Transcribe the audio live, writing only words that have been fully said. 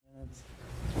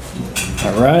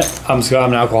All right, I'm Scott.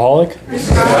 I'm an alcoholic.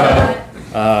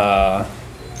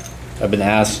 I've been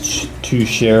asked to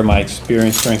share my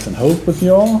experience, strength, and hope with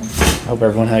you all. I hope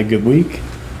everyone had a good week.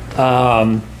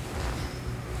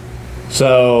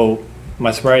 So my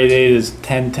sobriety date is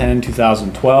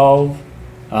 10/10/2012.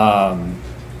 I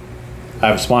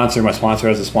have a sponsor. My sponsor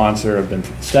has a sponsor. I've been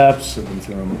through the steps. I've been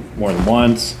through them more than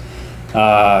once.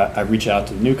 I reach out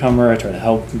to the newcomer. I try to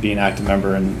help be an active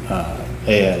member in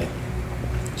AA.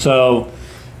 So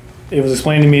it was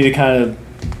explained to me to kind of,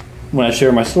 when I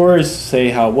share my stories, say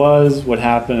how it was, what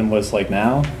happened, and what it's like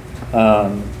now.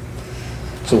 So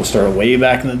we'll start way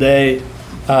back in the day.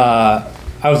 I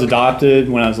was adopted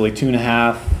when I was like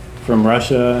 2.5 from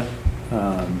Russia.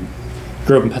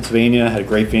 Grew up in Pennsylvania, had a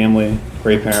great family,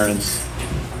 great parents.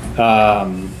 I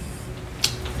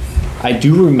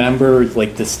do remember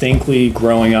like distinctly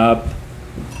growing up,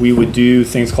 we would do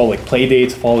things called like play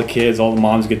dates with all the kids. All the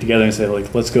moms get together and say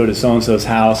like, let's go to so-and-so's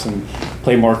house and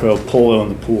play Marco Polo in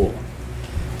the pool.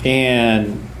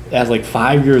 And at like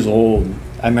 5 years old,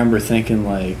 I remember thinking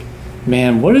like,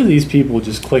 man, what do these people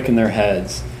just click in their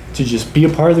heads to just be a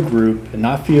part of the group and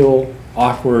not feel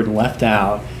awkward and left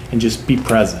out and just be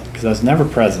present? Because I was never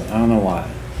present. I don't know why.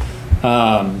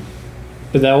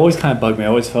 But that always kind of bugged me. I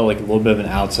always felt like a little bit of an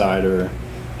outsider,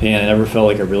 and I never felt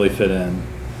like I really fit in.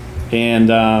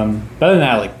 And other than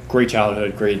that, like great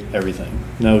childhood, great everything.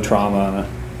 No trauma,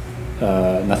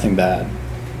 nothing bad.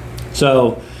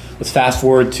 So let's fast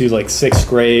forward to like 6th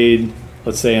grade.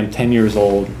 Let's say I'm 10 years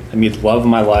old. I meet the love of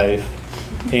my life.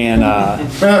 And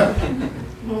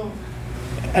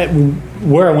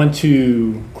where I went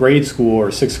to grade school, or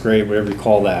 6th grade, whatever you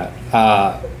call that,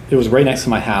 it was right next to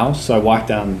my house. So I walked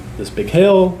down this big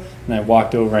hill, and I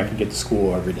walked over and I could get to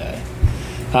school every day.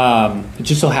 It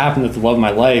just so happened that the love of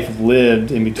my life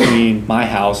lived in between my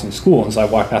house and school, and so I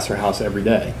walked past her house every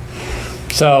day.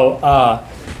 So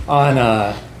on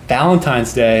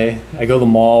Valentine's Day, I go to the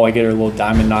mall, I get her a little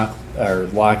diamond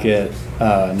locket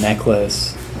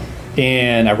necklace,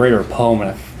 and I write her a poem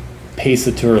and I paste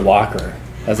it to her locker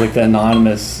as like the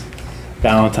anonymous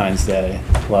Valentine's Day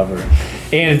lover.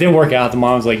 And it didn't work out. The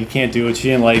mom was like, you can't do it. She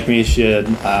didn't like me. She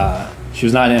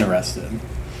was not interested.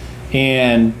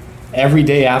 And every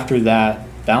day after that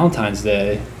Valentine's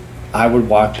Day, I would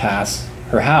walk past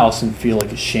her house and feel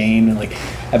like ashamed, and like,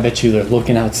 I bet you they're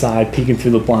looking outside, peeking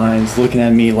through the blinds, looking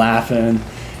at me, laughing.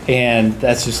 And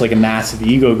that's just like a massive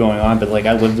ego going on. But like,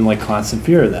 I lived in like constant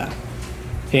fear of that.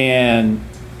 And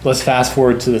let's fast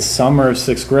forward to the summer of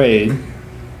 6th grade.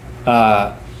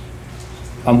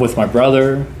 I'm with my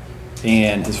brother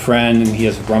and his friend, and he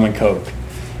has rum and coke.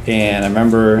 And I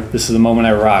remember, this is the moment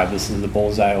I arrived. This is the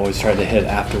bullseye I always tried to hit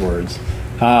afterwards.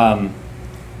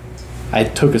 I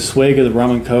took a swig of the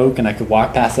rum and coke, and I could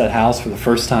walk past that house for the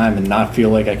first time and not feel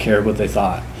like I cared what they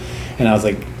thought. And I was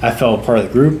like, I felt part of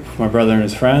the group, my brother and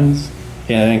his friends,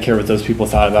 and I didn't care what those people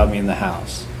thought about me in the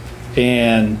house.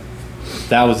 And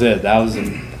that was it.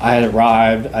 I had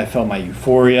arrived. I felt my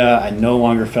euphoria. I no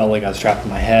longer felt like I was trapped in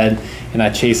my head, and I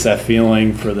chased that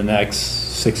feeling for the next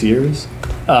 6 years.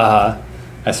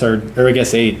 I started, or I guess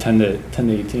 10 to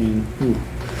 18. Ooh,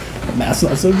 math's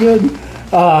not so good.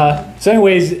 So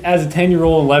anyways, as a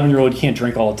 10-year-old, 11-year-old, you can't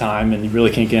drink all the time, and you really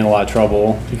can't get in a lot of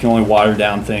trouble. You can only water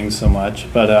down things so much.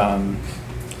 But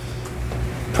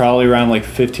probably around like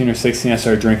 15 or 16, I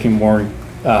started drinking more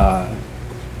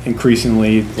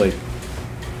increasingly, like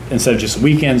instead of just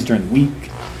weekends, during the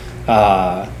week.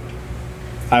 I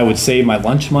would save my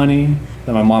lunch money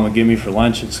that my mom would give me for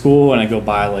lunch at school, and I'd go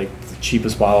buy like the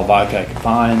cheapest bottle of vodka I could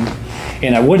find.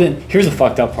 And here's the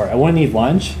fucked up part, I wouldn't eat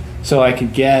lunch so I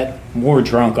could get more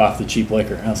drunk off the cheap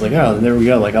liquor. And I was like, oh, there we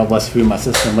go, like I'll have less food in my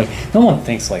system. Like, no one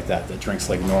thinks like that drinks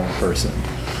like a normal person.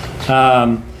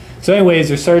 So anyways,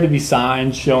 there started to be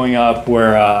signs showing up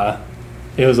where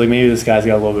it was like, maybe this guy's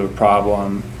got a little bit of a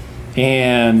problem.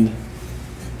 And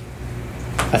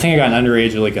I think I got an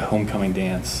underage at like a homecoming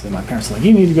dance, and my parents were like,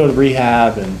 you need to go to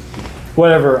rehab and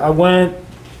whatever. I went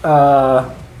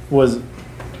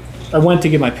to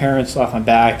get my parents off my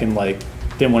back, and like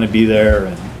didn't want to be there,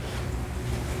 and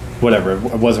whatever.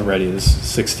 I wasn't ready. I was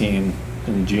 16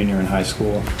 and junior in high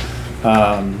school.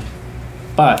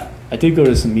 But I did go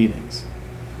to some meetings,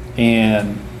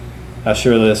 and I'll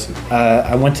share this.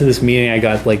 I went to this meeting. I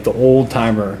got like the old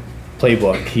timer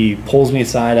playbook. He pulls me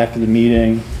aside after the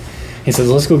meeting. He says,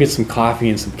 let's go get some coffee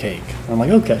and some cake. I'm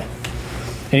like, okay.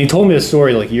 And he told me a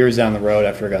story like years down the road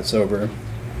after I got sober.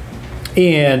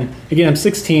 And again, I'm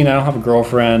 16. I don't have a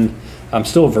girlfriend. I'm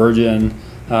still a virgin.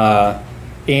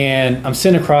 And I'm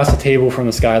sitting across the table from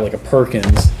this guy like a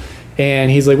Perkins.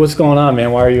 And he's like, what's going on,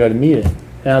 man? Why are you at a meeting?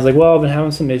 And I was like, well, I've been having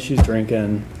some issues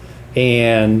drinking.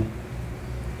 And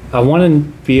I want to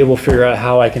be able to figure out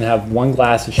how I can have one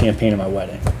glass of champagne at my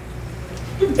wedding.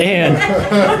 And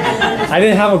I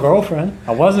didn't have a girlfriend.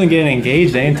 I wasn't getting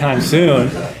engaged anytime soon.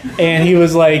 And he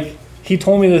was like, he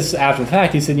told me this after the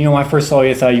fact. He said, you know, when I first saw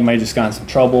you, I thought you might have just gotten some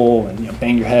trouble and, you know,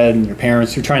 banged your head and your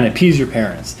parents. You're trying to appease your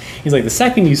parents. He's like, the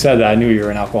second you said that, I knew you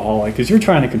were an alcoholic because you're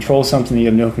trying to control something you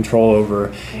have no control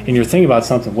over. And you're thinking about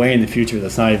something way in the future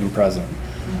that's not even present.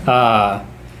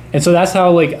 And so that's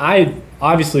how, like, I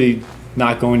obviously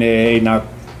not going to AA, not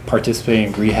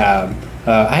participating in rehab.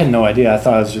 I had no idea. I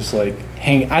thought it was just like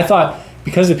I thought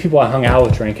because the people I hung out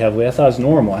with drank heavily, I thought it was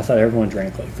normal. I thought everyone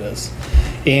drank like this.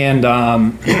 And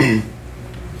I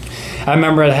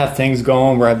remember I'd have things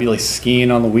going where I'd be like skiing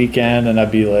on the weekend and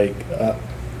I'd be like,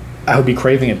 I would be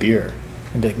craving a beer.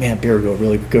 I'd be like, man, beer would go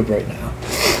really good right now.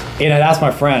 And I'd ask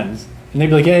my friends and they'd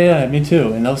be like, yeah, me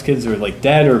too. And those kids are like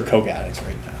dead or coke addicts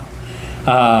right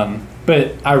now.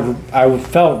 But I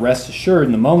felt rest assured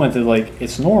in the moment that like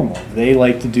it's normal. They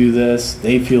like to do this.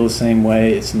 They feel the same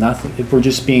way. It's nothing. We're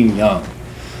just being young.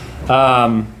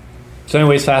 So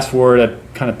anyways, fast forward, I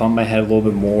kind of bumped my head a little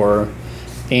bit more,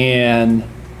 and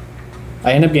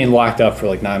I ended up getting locked up for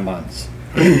like 9 months.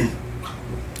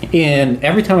 And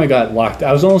every time I got locked,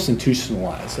 I was almost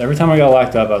institutionalized. Every time I got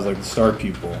locked up, I was like the star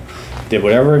pupil. Did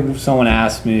whatever someone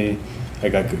asked me. I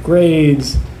got good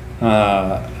grades.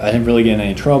 I didn't really get in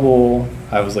any trouble.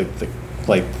 I was like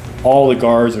all the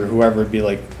guards or whoever would be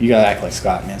like, you gotta act like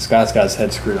Scott, man. Scott's got his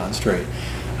head screwed on straight.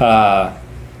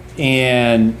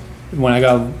 And when I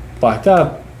got locked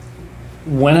up,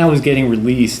 when I was getting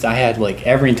released, I had like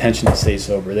every intention to stay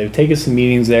sober. They would take us to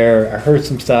meetings there. I heard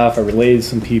some stuff. I related to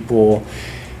some people.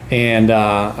 And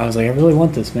I was like, I really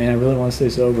want this, man. I really want to stay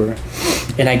sober.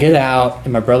 And I get out,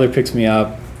 and my brother picks me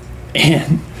up,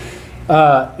 and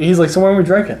he's like, so when are we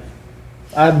drinking?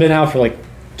 I've been out for like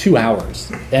 2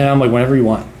 hours, and I'm like, whenever you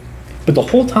want. But the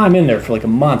whole time in there for like a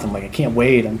month, I'm like, I can't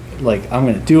wait. I'm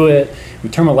going to do it. We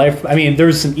turn my life. I mean,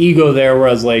 there's some ego there where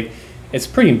I was like, it's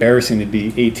pretty embarrassing to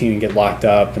be 18 and get locked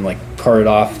up and like carted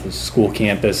off the school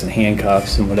campus in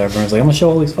handcuffs and whatever. And I was like, I'm going to show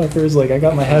all these fuckers, like I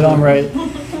got my head on right.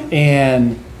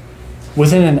 And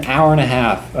within an hour and a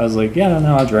half, I was like, yeah,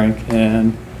 no, I'll drink.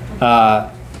 And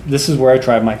this is where I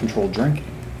tried my controlled drinking.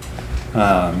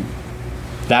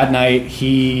 That night,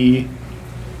 he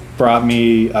brought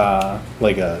me I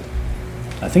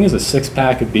think it was a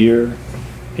 6-pack of beer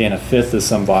and a 5th of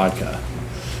some vodka.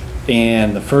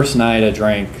 And the first night I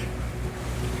drank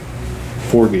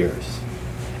 4 beers.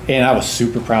 And I was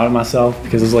super proud of myself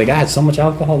because it was like, I had so much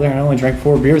alcohol there and I only drank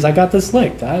 4 beers. I got this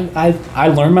licked. I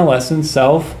learned my lesson.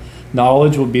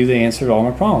 Self-knowledge will be the answer to all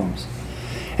my problems.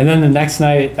 And then the next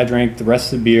night, I drank the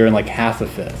rest of the beer and like half a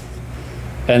 5th.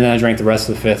 And then I drank the rest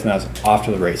of the 5th and I was off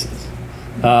to the races.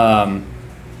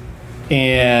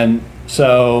 And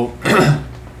so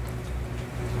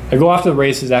I go off to the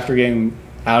races after getting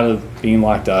out of being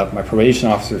locked up. My probation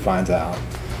officer finds out.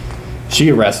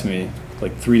 She arrests me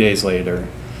like 3 days later.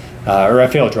 Or I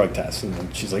fail a drug test. And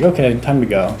then she's like, okay, time to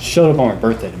go. She showed up on my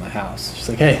birthday to my house. She's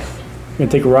like, hey, I'm going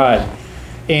to take a ride.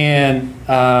 And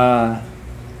I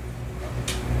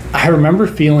remember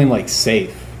feeling like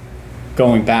safe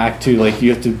going back to like,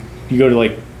 you go to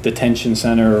like detention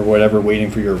center or whatever waiting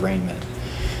for your arraignment.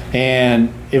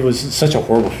 And it was such a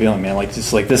horrible feeling, man. Like,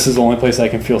 just like, this is the only place I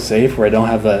can feel safe where I don't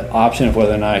have the option of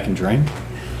whether or not I can drink.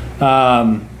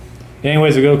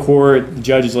 Anyways, I go to court. The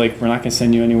judge is like, we're not going to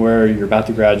send you anywhere. You're about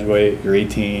to graduate. You're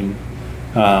 18.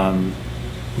 We're going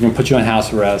to put you on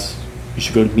house arrest. You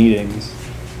should go to meetings.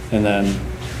 And then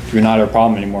you're not our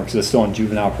problem anymore because it's still on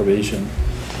juvenile probation.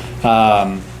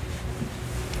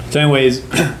 So anyways,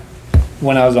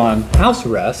 when I was on house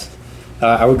arrest,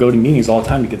 I would go to meetings all the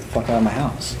time to get the fuck out of my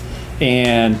house.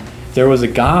 And there was a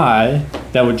guy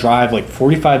that would drive like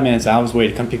 45 minutes out of his way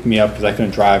to come pick me up because I couldn't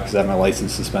drive because I had my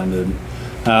license suspended.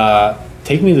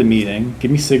 Take me to the meeting, give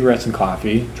me cigarettes and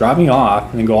coffee, drop me off,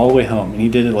 and then go all the way home. And he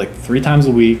did it like 3 times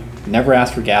a week, never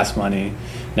asked for gas money,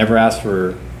 never asked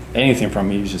for anything from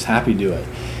me. He was just happy to do it.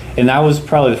 And that was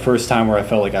probably the first time where I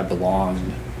felt like I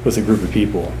belonged with a group of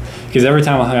people. Because every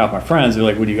time I hung out with my friends, they're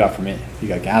like, what do you got for me? You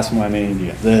got gas money, you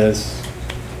got this.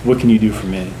 What can you do for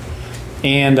me?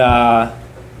 And I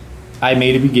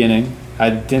made a beginning.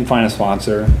 I didn't find a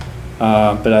sponsor,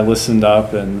 but I listened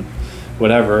up and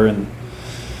whatever. And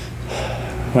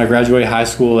when I graduated high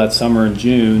school that summer in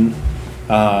June,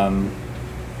 I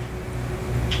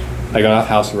got off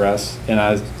house arrest, and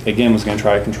I again was going to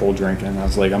try to control drinking. I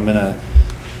was like, I'm going to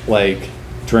like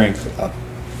drink a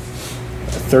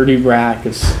 30 rack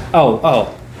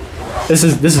of, this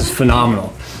is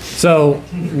phenomenal. So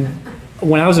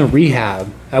when I was in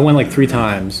rehab, I went like 3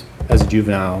 times as a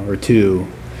juvenile or 2,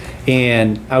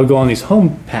 And I would go on these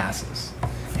home passes.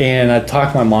 And I'd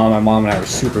talk to my mom. My mom and I were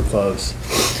super close.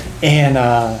 And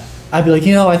I'd be like,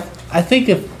 I think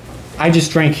if I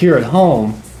just drank here at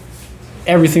home,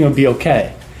 everything would be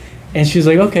okay. And she was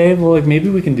like, okay, well, like, maybe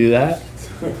we can do that.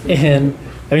 And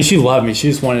I mean, she loved me. She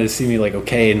just wanted to see me like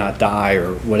okay and not die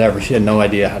or whatever. She had no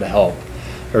idea how to help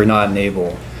or not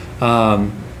enable.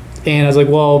 And I was like,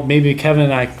 well, maybe Kevin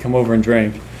and I could come over and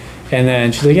drink. And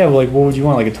then she's like, yeah, well, like, what would you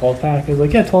want, like a 12-pack? I was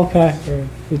like, yeah, 12-pack or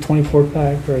a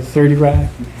 24-pack or a 30-rack.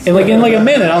 And like in like a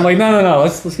minute, I'm like, no,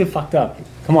 let's get fucked up.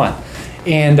 Come on.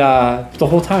 And the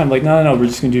whole time, like, no, we're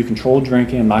just gonna do controlled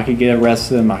drinking. I'm not gonna get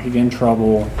arrested. I'm not gonna get in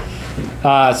trouble.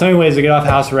 So anyways, I get off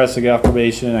house arrest, I get off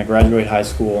probation, I graduate high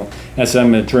school, and I said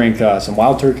I'm gonna drink some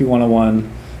Wild Turkey 101,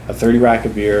 a 30-rack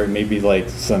of beer, maybe like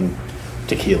some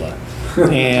tequila.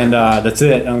 And that's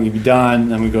it. I'm gonna be done.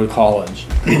 Then we go to college.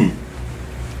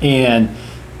 And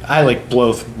I like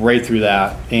blow right through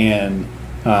that, and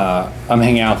I'm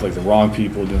hanging out with like the wrong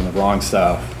people, doing the wrong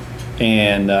stuff,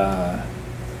 and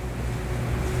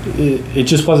it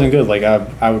just wasn't good. Like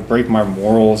I would break my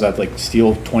morals. I'd like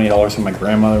steal $20 from my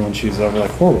grandmother when she was over, like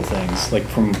horrible things, like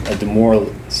from a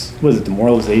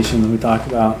demoralization that we talked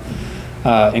about,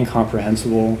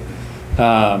 incomprehensible.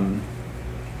 The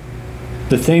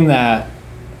thing that,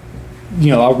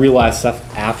 I'll realize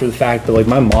stuff after the fact, but like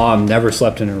my mom never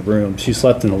slept in her room. She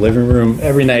slept in the living room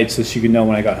every night so she could know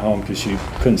when I got home because she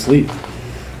couldn't sleep.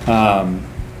 And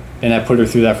I put her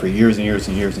through that for years and years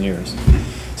and years and years.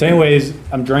 So anyways,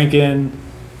 I'm drinking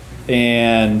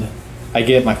and I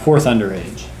get my fourth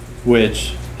underage,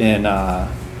 which in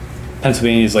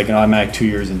Pennsylvania is like an automatic 2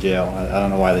 years in jail. I don't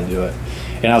know why they do it.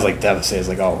 And I was like devastated. I was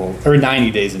like, oh, well, or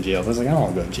 90 days in jail. I was like, I don't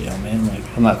want to go to jail, man. Like,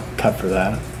 I'm not cut for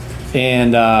that.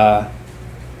 And I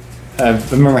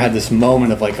remember I had this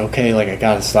moment of like, okay, like I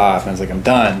gotta stop. And I was like, I'm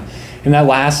done. And that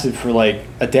lasted for like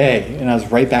a day, and I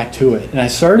was right back to it. And I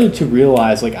started to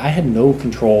realize like I had no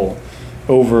control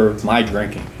over my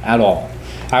drinking at all.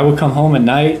 I would come home at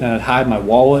night and I'd hide my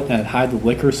wallet and I'd hide the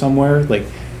liquor somewhere. Like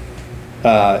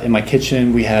in my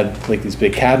kitchen, we had like these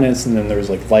big cabinets, and then there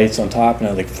was like lights on top, and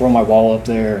I'd like throw my wallet up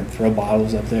there and throw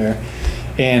bottles up there.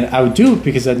 And I would do it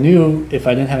because I knew if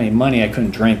I didn't have any money, I couldn't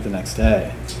drink the next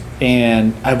day.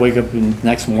 And I'd wake up the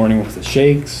next morning with the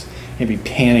shakes and be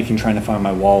panicking trying to find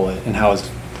my wallet and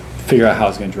figure out how I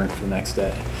was going to drink for the next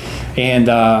day. And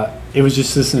it was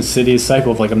just this insidious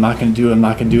cycle of like, I'm not going to do it,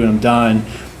 I'm done.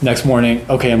 Next morning,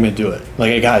 okay, I'm going to do it.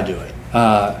 Like, I got to do it.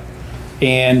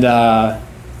 And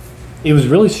it was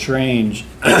really strange.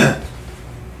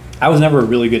 I was never a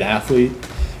really good athlete,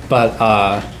 but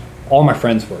all my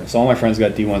friends were. So all my friends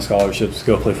got D1 scholarships to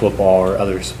go play football or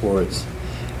other sports.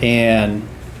 And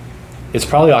it's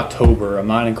probably October. I'm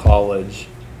not in college.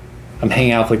 I'm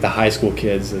hanging out with like the high school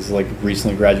kids as like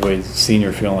recently graduated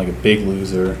senior, feeling like a big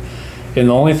loser. And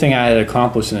the only thing I had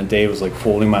accomplished in a day was like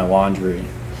folding my laundry.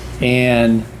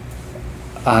 And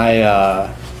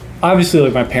I obviously,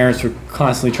 like, my parents were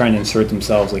constantly trying to insert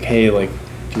themselves, like, hey, like,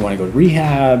 do you want to go to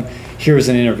rehab? Here's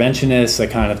an interventionist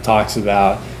that kind of talks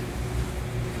about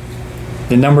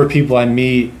the number of people I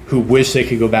meet who wish they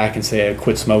could go back and say I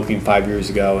quit smoking 5 years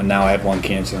ago and now I have lung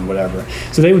cancer and whatever.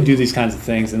 So they would do these kinds of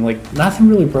things, and like nothing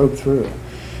really broke through.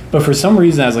 But for some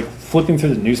reason I was like flipping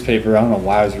through the newspaper. I don't know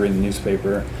why I was reading the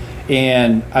newspaper,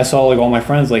 and I saw like all my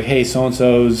friends like, hey,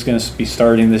 so-and-so is going to be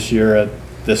starting this year at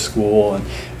this school,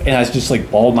 and I just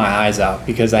like bawled my eyes out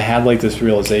because I had like this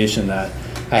realization that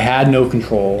I had no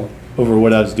control over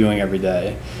what I was doing every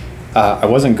day. I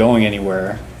wasn't going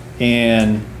anywhere,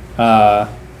 and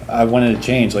I wanted to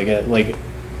change. Like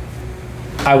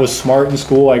I was smart in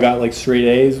school. I got like straight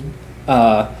A's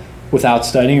without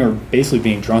studying or basically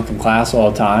being drunk in class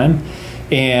all the time,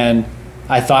 and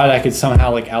I thought I could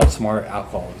somehow like outsmart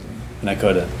alcoholism, and I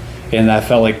couldn't. And I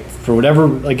felt like, for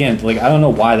whatever, again, like I don't know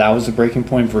why that was the breaking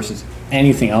point versus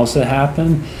anything else that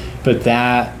happened, but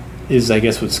that is, I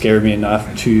guess, what scared me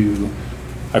enough to,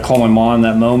 I called my mom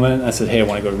that moment. I said, hey, I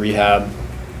want to go to rehab.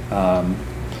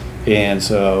 And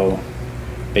so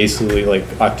basically like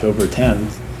October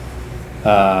 10th,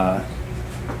 I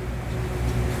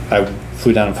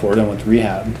flew down to Florida and went to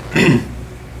rehab.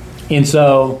 And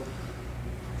so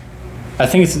I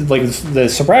think it's like the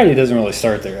sobriety doesn't really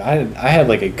start there. I had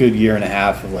like a good year and a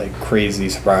half of like crazy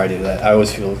sobriety that I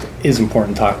always feel is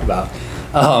important to talk about.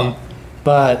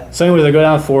 But so anyways, I go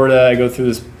down to Florida, I go through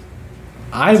this.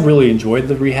 I really enjoyed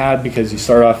the rehab because you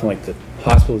start off in like the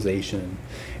hospitalization,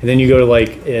 and then you go to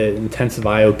like an intensive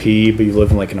IOP, but you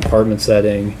live in like an apartment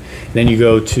setting. And then you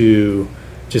go to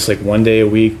just like 1 day a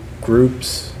week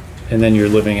groups, and then you're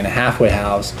living in a halfway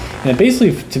house. And it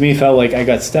basically, to me, felt like I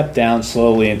got stepped down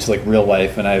slowly into like real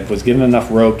life, and I was given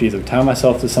enough rope to either tie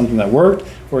myself to something that worked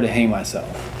or to hang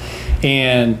myself.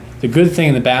 And the good thing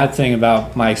and the bad thing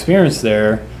about my experience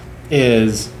there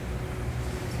is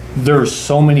there were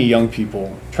so many young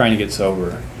people trying to get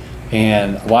sober,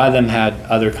 and a lot of them had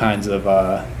other kinds of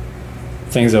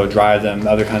things that would drive them,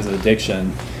 other kinds of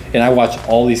addiction. And I watched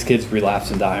all these kids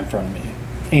relapse and die in front of me.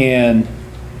 And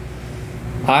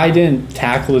I didn't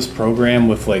tackle this program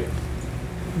with like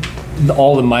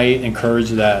all the might and courage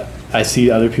that I see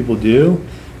other people do,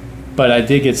 but I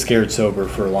did get scared sober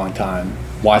for a long time,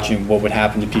 watching what would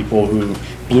happen to people who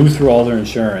blew through all their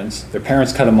insurance, their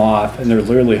parents cut them off, and they're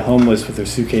literally homeless with their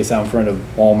suitcase out in front of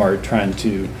Walmart trying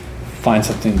to find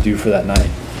something to do for that night.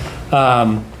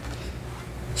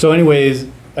 So anyways,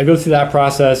 I go through that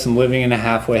process. I'm living in a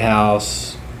halfway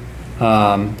house.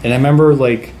 And I remember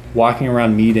like walking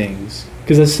around meetings,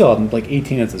 because I'm like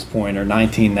 18 at this point, or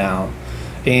 19 now.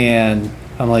 And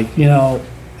I'm like, you know,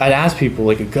 I'd ask people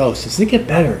like a ghost, does it get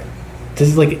better?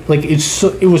 Does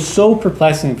it was so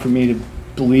perplexing for me to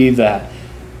believe that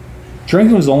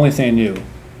drinking was the only thing I knew.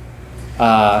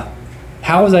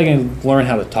 How was I going to learn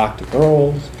how to talk to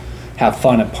girls, have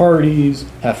fun at parties,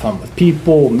 have fun with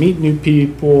people, meet new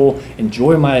people,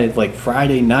 enjoy my like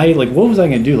Friday night? Like, what was I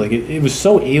going to do? Like, it was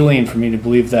so alien for me to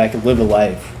believe that I could live a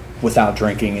life without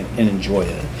drinking and enjoy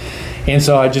it. And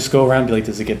so I just go around and be like,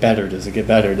 does it get better? Does it get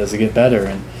better? Does it get better?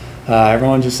 And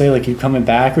everyone just say like, keep coming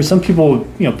back. Or some people would,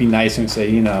 you know, be nice and say,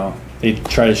 you know, they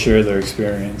try to share their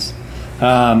experience.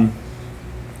 So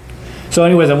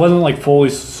anyways, I wasn't like fully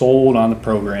sold on the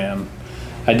program.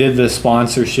 I did the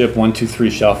sponsorship 1, 2, 3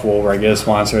 shuffle, where I get a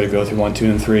sponsor, I go through 1,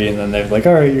 2, and 3, and then they're like,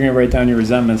 all right, you're gonna write down your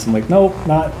resentments. I'm like, nope,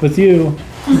 not with you.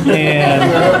 And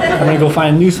I'm gonna go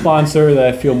find a new sponsor that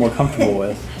I feel more comfortable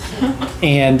with.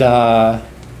 And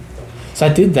so I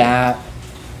did that,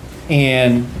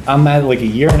 and I'm at like a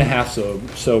year and a half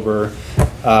sober.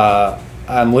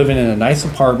 I'm living in a nice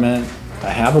apartment. I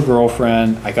have a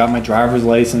girlfriend. I got my driver's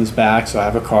license back, so I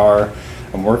have a car.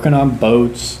 I'm working on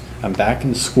boats. I'm back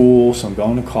in school, so I'm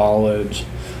going to college.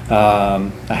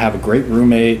 I have a great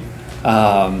roommate,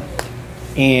 and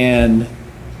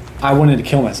I wanted to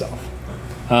kill myself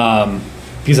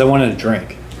because I wanted to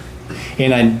drink.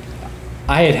 And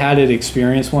I had an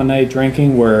experience one night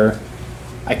drinking where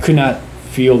I could not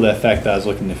feel the effect that I was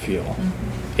looking to feel.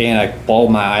 Mm-hmm. And I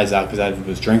bawled my eyes out because I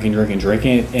was drinking,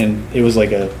 and it was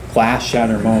like a glass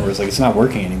shattering moment where it's like, it's not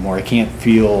working anymore. I can't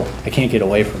get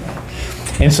away from it.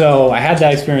 And so I had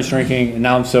that experience drinking, and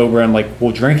now I'm sober. I'm like,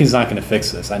 well, drinking's not going to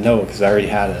fix this. I know it because I already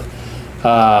had it.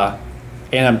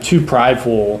 And I'm too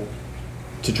prideful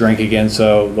to drink again,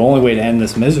 so the only way to end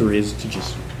this misery is to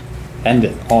just end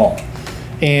it all.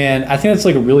 And I think that's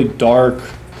like a really dark,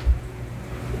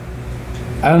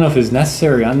 I don't know if it's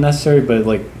necessary or unnecessary, but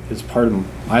like it's part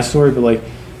of my story, but like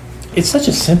it's such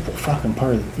a simple fucking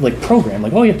part of the, like, program.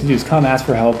 Like all you have to do is come ask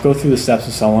for help, go through the steps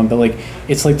with someone, but like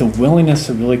it's like the willingness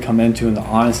to really come into and the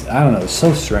honesty, I don't know, it's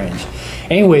so strange.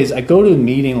 Anyways, I go to a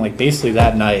meeting like basically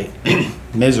that night,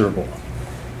 miserable.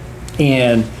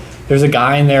 And there's a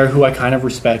guy in there who I kind of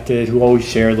respected, who always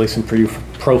shared like some pretty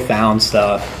profound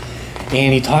stuff.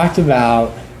 And he talked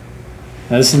about,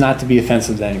 now this is not to be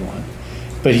offensive to anyone,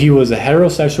 but he was a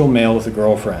heterosexual male with a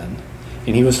girlfriend.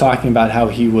 And he was talking about how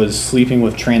he was sleeping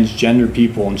with transgender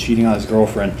people and cheating on his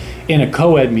girlfriend in a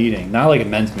co-ed meeting, not like a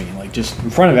men's meeting, like just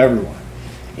in front of everyone.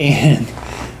 And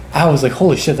I was like,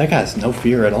 holy shit, that guy has no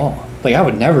fear at all. Like I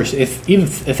would never, if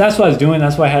that's what I was doing,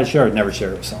 that's why I had to share, I would never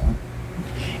share it with someone.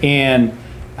 And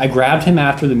I grabbed him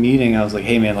after the meeting. I was like,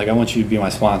 hey man, like I want you to be my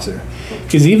sponsor.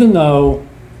 Because even though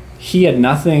he had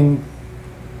nothing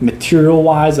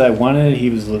material-wise that I wanted, he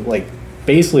was like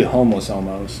basically homeless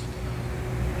almost.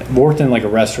 Worked in like a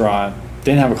restaurant,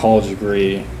 didn't have a college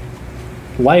degree.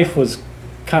 Life was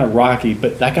kind of rocky,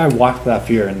 but that guy walked without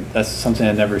fear, and that's something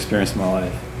I'd never experienced in my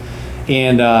life.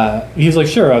 And he was like,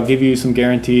 sure, I'll give you some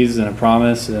guarantees and a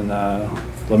promise, and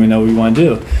let me know what you want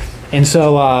to do. And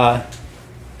so,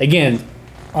 again,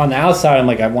 on the outside, I'm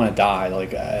like, I want to die.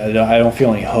 Like, I don't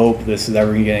feel any hope this is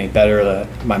ever going to get any better,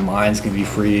 that my mind's going to be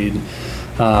freed.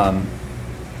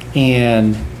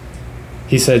 And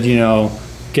he said, you know,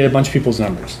 get a bunch of people's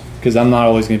numbers, because I'm not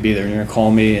always going to be there. You're going to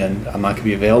call me, and I'm not going to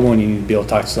be available, and you need to be able to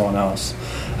talk to someone else.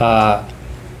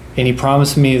 And he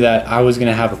promised me that I was going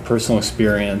to have a personal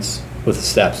experience with the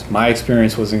steps. My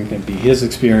experience wasn't going to be his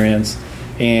experience,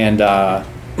 and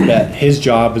that his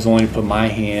job was only to put my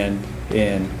hand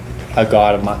in a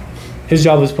God of my. His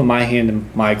job was to put my hand in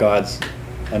my God's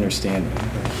understanding,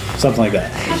 something like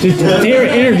that. To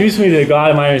introduce me to the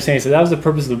God of my understanding. So that was the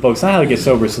purpose of the book. It's not how to get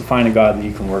sober, it's to find a God that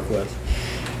you can work with.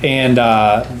 And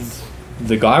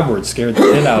the God word scared the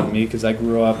shit out of me because I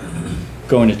grew up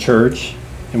going to church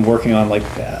and working on like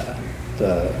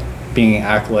the being an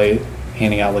acolyte,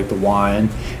 handing out like the wine.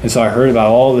 And so I heard about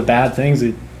all the bad things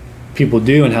that people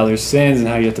do and how there's sins and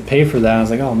how you have to pay for that. And I was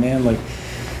like, oh man, like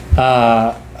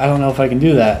I don't know if I can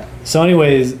do that. So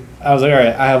anyways, I was like, all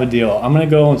right, I have a deal. I'm going to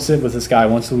go and sit with this guy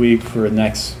once a week for the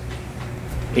next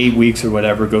 8 weeks or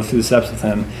whatever, go through the steps with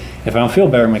him. If I don't feel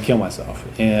better, I'm going to kill myself.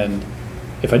 And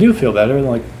if I do feel better, then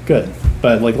like, good.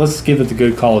 But like, let's give it the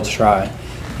good college try.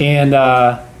 And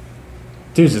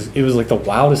dude, it was like the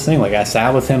wildest thing. Like I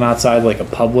sat with him outside like a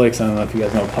Publix. I don't know if you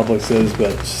guys know what Publix is,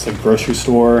 but it's just a grocery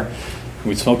store.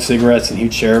 We'd smoke cigarettes and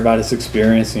he'd share about his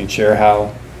experience and he'd share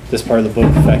how this part of the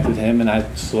book affected him, and I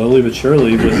slowly but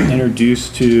surely was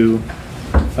introduced to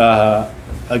a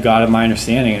God of my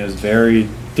understanding. It was very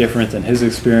different than his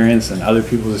experience and other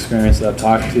people's experience that I've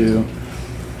talked to.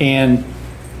 And,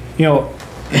 you know,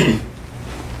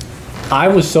 I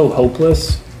was so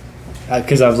hopeless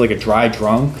because I was like a dry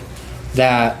drunk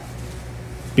that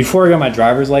before I got my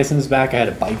driver's license back, I had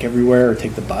to bike everywhere or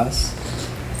take the bus.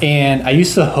 And I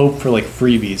used to hope for like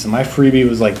freebies, and my freebie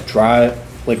was like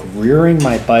rearing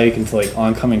my bike into like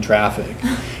oncoming traffic,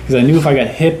 because I knew if I got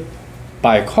hit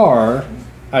by a car,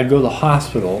 I'd go to the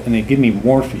hospital and they'd give me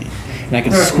morphine, and I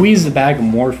could squeeze the bag of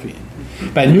morphine.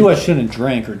 But I knew I shouldn't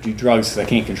drink or do drugs because I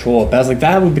can't control it. But I was like,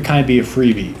 that would kind of be a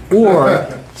freebie.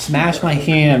 Or smash my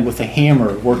hand with a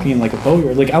hammer working like a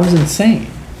boatyard. Like I was insane.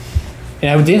 And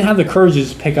I didn't have the courage to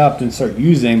just pick up and start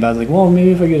using, but I was like, well,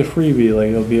 maybe if I get a freebie, like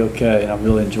it'll be okay, and I'll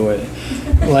really enjoy it.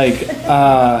 Like,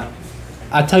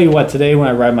 I tell you what, today when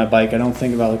I ride my bike, I don't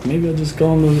think about like maybe I'll just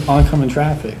go in the oncoming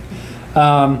traffic.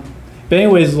 But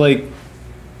anyways, like,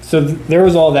 so there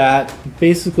was all that.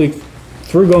 Basically,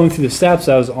 through going through the steps,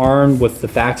 I was armed with the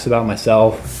facts about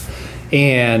myself,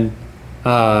 and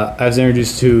I was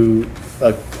introduced to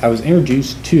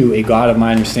a God of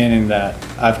my understanding that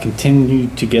I've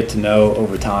continued to get to know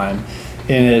over time,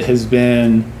 and it has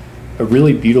been a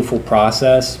really beautiful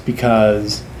process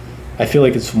because I feel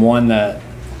like it's one that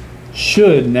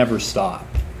should never stop.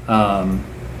 And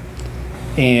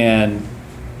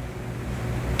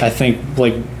I think,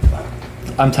 like,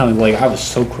 I'm telling you, like, I was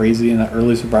so crazy in that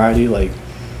early sobriety, like,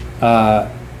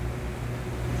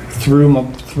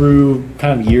 through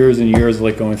kind of years and years of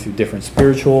like going through different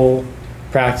spiritual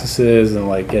practices and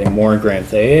like getting more ingrained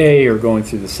with AA or going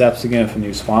through the steps again with a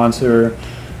new sponsor,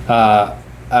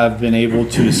 I've been able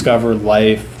to discover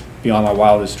life beyond my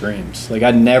wildest dreams. Like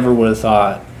I never would have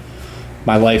thought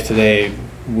my life today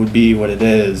would be what it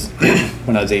is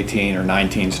when I was 18 or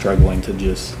 19, struggling to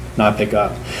just not pick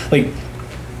up. Like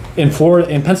in Florida,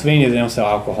 in Pennsylvania, they don't sell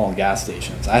alcohol in gas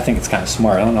stations. I think it's kind of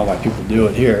smart. I don't know why people do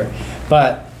it here,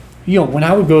 but you know, when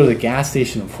I would go to the gas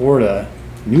station in Florida,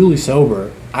 newly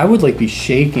sober, I would like be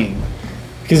shaking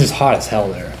because it's hot as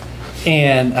hell there,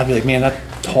 and I'd be like, man, that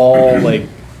tall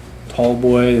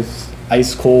boy is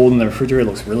ice cold, and the refrigerator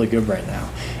looks really good right now,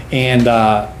 and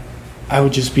I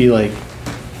would just be like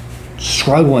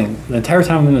struggling the entire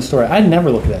time I'm in the store. I'd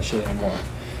never look at that shit anymore,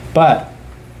 but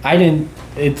it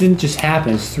didn't just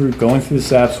happen. It's through going through the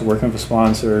steps, working with a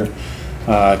sponsor,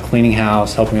 cleaning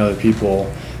house, helping other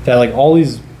people, that like all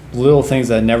these little things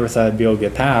that I never thought I'd be able to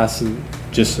get past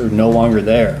just are no longer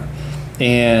there.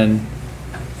 And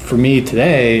for me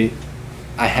today,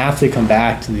 I have to come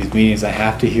back to these meetings. I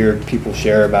have to hear people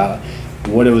share about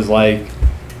what it was like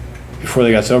before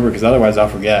they got sober, because otherwise I'll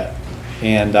forget.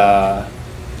 And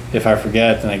if I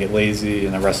forget, then I get lazy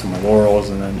and I rest on my laurels,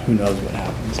 and then who knows what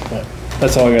happens. But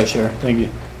that's all I got to share. Thank you.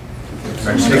 Do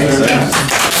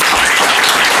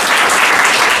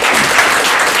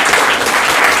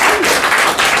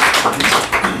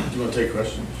you want to take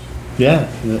questions? Yeah.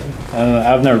 I don't know.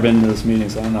 I've never been to this meeting,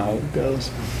 so I don't know how it goes.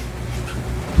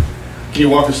 Can you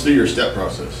walk us through your step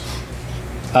process?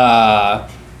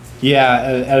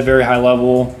 Yeah, at a very high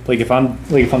level. Like if I'm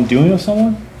doing it with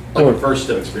someone, Like a first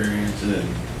step experience, and then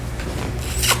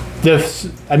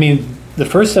the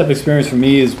first step experience for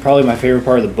me is probably my favorite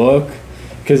part of the book,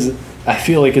 because I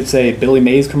feel like it's a Billy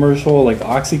Mays commercial, like the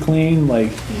OxyClean.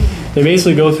 Like they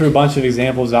basically go through a bunch of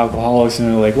examples of alcoholics, and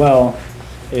they're like, well,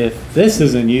 if this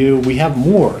isn't you, we have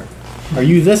more. Are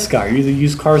you this guy? Are you the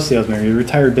used car salesman? Are you a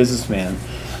retired businessman?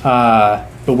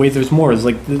 But wait, there's more. It's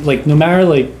like no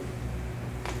matter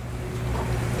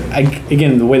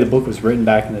again, the way the book was written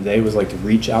back in the day was like to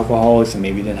reach alcoholics and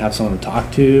maybe didn't have someone to talk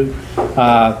to.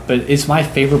 But it's my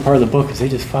favorite part of the book because they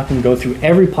just fucking go through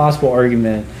every possible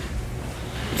argument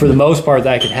for the most part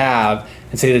that I could have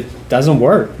and say that it doesn't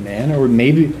work, man, or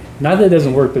maybe not that it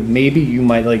doesn't work, but maybe you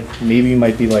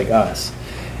might be like us.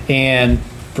 And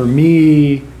for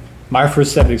me, my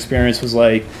first step of experience was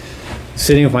like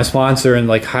sitting with my sponsor and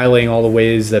like highlighting all the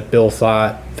ways that Bill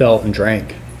thought, felt, and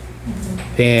drank,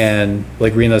 and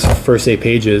like reading those first 8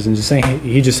 pages and just saying,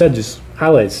 he just said, just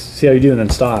highlights, see how you do, and then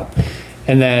stop,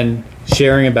 and then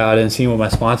sharing about it and seeing what my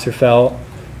sponsor felt.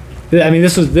 I mean,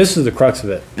 this is the crux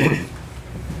of it.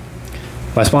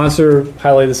 My sponsor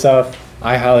highlighted the stuff,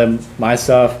 I highlighted my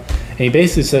stuff, and he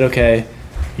basically said, okay,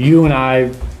 you and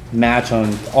I match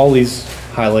on all these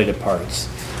highlighted parts.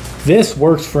 This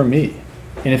works for me.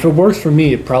 And if it works for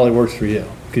me, it probably works for you,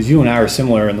 because you and I are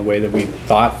similar in the way that we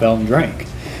thought, felt, and drank.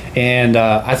 And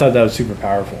I thought that was super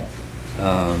powerful.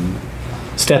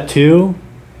 Step 2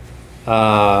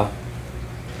 was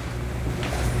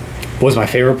my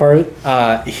favorite part.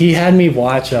 He had me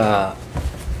watch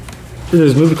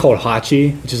there's a movie called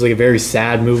Hachi, which is like a very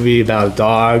sad movie about a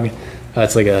dog.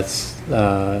 It's like a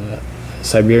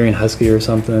Siberian Husky or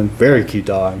something. Very cute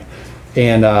dog.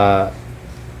 And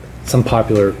some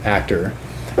popular actor.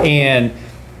 And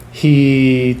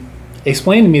he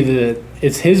explained to me that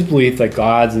it's his belief that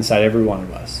God's inside every one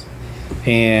of us.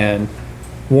 And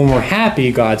when we're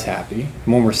happy, God's happy.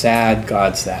 When we're sad,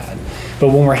 God's sad. But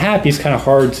when we're happy, it's kind of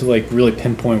hard to like really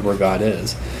pinpoint where God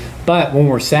is. But when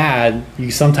we're sad,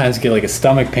 you sometimes get like a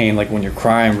stomach pain, like when you're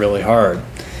crying really hard.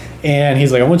 And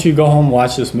he's like, I want you to go home and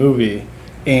watch this movie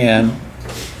and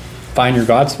find your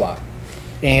God spot.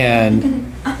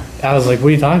 And I was like, what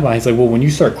are you talking about? He's like, well, when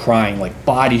you start crying, like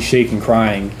body shaking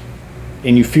crying,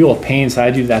 and you feel a pain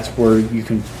inside you, that's where you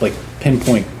can like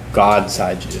pinpoint God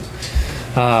inside you.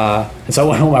 And so I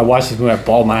went home, I watched this movie, I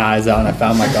bawled my eyes out, and I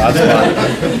found my God spot.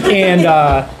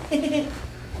 And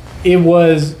it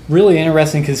was really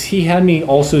interesting because he had me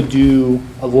also do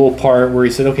a little part where he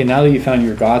said, okay, now that you found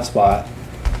your God spot,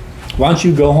 why don't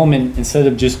you go home and instead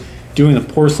of just doing the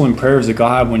porcelain prayers of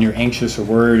God when you're anxious or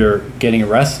worried or getting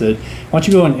arrested, why don't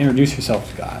you go and introduce yourself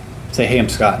to God? Say, hey, I'm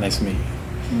Scott, nice to meet you.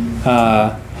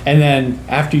 And then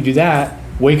after you do that,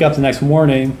 wake up the next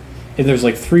morning, and there's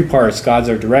like 3 parts. God's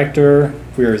our director,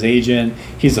 we're his agent,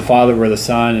 he's the father, we're the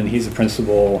son, and he's the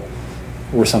principal,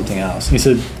 or something else. And he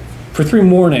said, for 3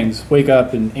 mornings, wake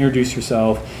up and introduce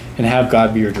yourself and have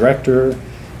God be your director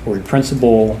or your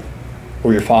principal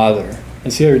or your father,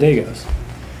 and see how your day goes.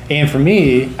 And for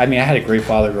me, I mean, I had a great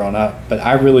father growing up, but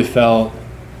I really felt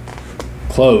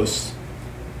close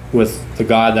with the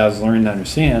God that I was learning to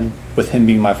understand, with him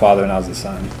being my father and I was the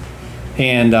son.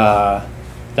 And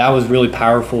that was really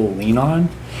powerful to lean on.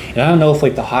 And I don't know if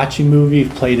like the Hachi movie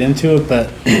played into it, but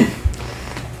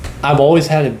I've always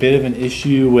had a bit of an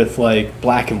issue with like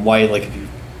black and white. Like if you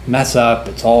mess up,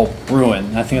 it's all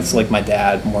ruined. I think it's like my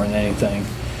dad more than anything.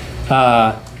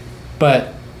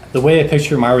 But the way I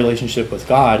picture my relationship with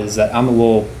God is that I'm a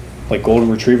little like golden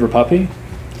retriever puppy,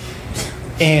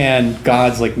 and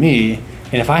God's like me.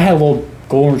 And if I had a little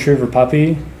golden retriever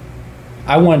puppy,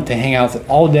 I want to hang out with it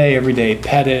all day, every day,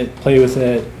 pet it, play with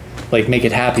it, like make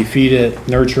it happy, feed it,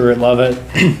 nurture it, love it.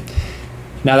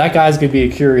 Now that guy's gonna be a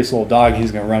curious little dog.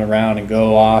 He's gonna run around and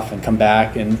go off and come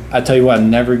back. And I tell you what, I'm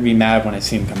never gonna be mad when I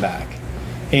see him come back.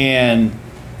 And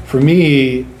for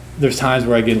me, there's times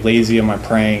where I get lazy in my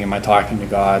praying and my talking to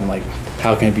God, and like,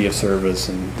 how can I be of service?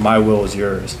 And my will is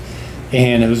yours.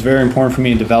 And it was very important for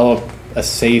me to develop a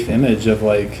safe image of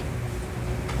like,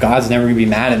 God's never gonna be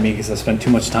mad at me because I spent too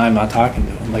much time not talking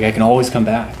to him. Like I can always come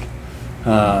back.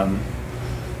 So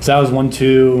that was 1,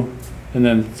 2, and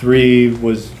then 3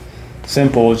 was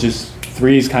simple. It's just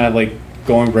 3 is kind of like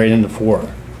going right into 4.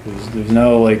 There's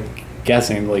no like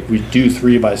guessing. Like we do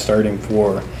 3 by starting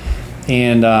 4,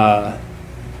 and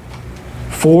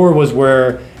 4 was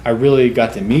where I really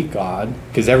got to meet God,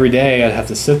 because every day I'd have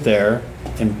to sit there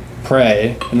and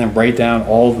pray and then write down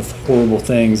all the horrible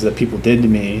things that people did to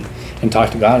me and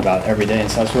talk to God about every day. And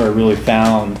so that's where I really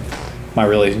found my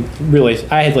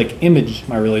I had like imaged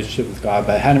my relationship with God,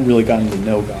 but I hadn't really gotten to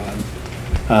know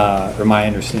God, or my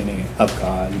understanding of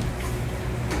God,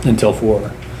 until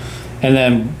 4. And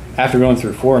then after going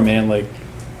through 4, man, like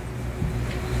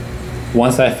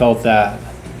once I felt that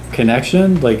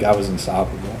connection, like I was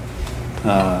unstoppable.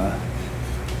 Not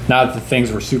that the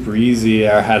things were super easy,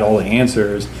 I had all the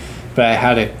answers, but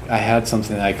I had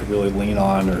something that I could really lean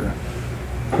on or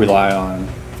rely on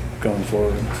going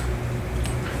forward.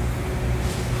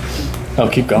 Oh,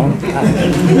 keep going.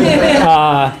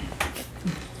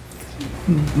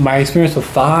 My experience with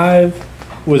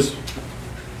 5 was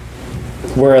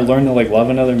where I learned to like love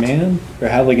another man or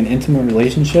have like an intimate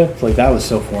relationship. Like that was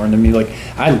so foreign to me. Like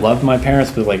I loved my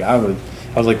parents, but like I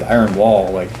was like the iron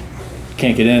wall, like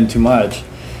can't get in too much.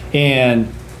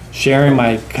 and sharing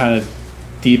my kind of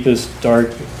deepest,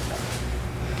 darkest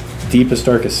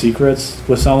secrets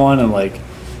with someone, and like,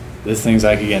 these things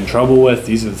I could get in trouble with,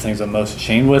 these are the things I'm most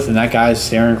ashamed with, and that guy's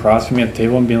staring across from me at the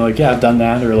table and being like, yeah, I've done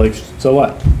that, or like, so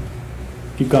what?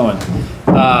 Keep going.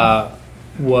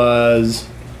 Was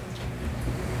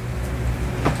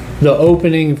the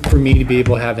opening for me to be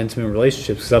able to have intimate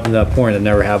relationships, because up until that point, I'd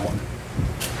never had one.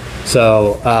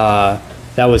 So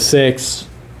that was 6,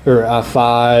 or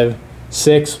 5.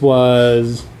 6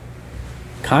 was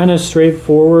kind of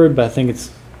straightforward, but I think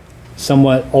it's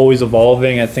somewhat always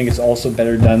evolving. I think it's also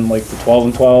better done like the 12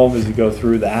 and 12 as you go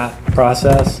through that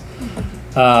process.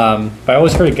 But I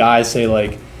always heard guys say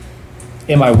like,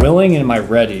 am I willing and am I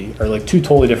ready are like two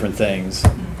totally different things.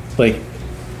 Like,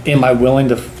 am I willing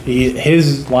to,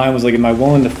 his line was like, am I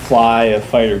willing to fly a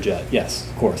fighter jet? Yes,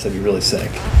 of course, that'd be really sick.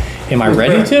 Am I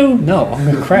ready to? No, I'm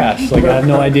gonna crash. Like, I have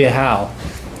no idea how.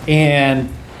 And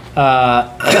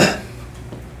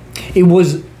it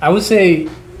was, I would say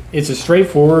it's a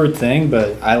straightforward thing,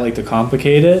 but I like to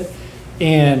complicate it.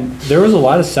 And there was a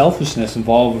lot of selfishness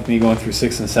involved with me going through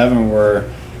 6 and 7,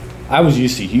 where I was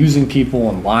used to using people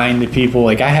and lying to people.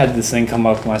 Like, I had this thing come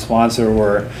up with my sponsor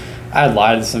where I had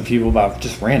lied to some people about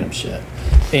just random shit.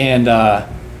 And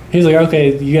he was like,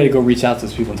 okay, you got to go reach out to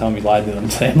those people and tell them you lied to them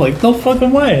today. I'm like, no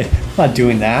fucking way. I'm not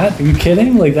doing that. Are you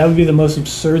kidding? Like, that would be the most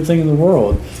absurd thing in the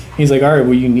world. He's like, all right,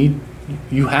 well,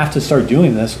 you have to start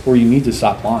doing this, or you need to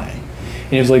stop lying.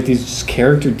 And it was like these just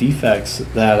character defects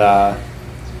that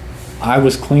I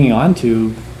was clinging on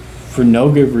to for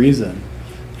no good reason.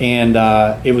 And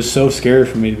it was so scary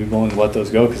for me to be willing to let those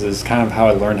go, because it's kind of how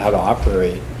I learned how to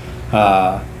operate.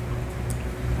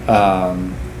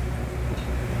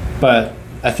 But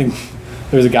I think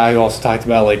there's a guy who also talked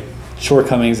about like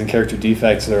shortcomings and character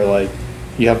defects that are like,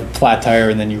 you have a flat tire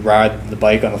and then you ride the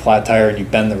bike on the flat tire and you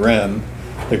bend the rim.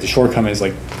 Like, the shortcoming is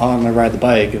like, oh, I'm gonna ride the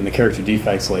bike, and the character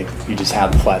defects like you just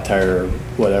have the flat tire or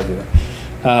whatever.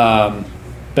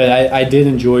 But I did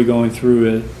enjoy going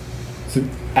through it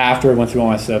after I went through all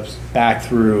my steps back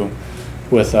through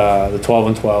with the 12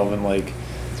 and 12, and like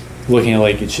looking at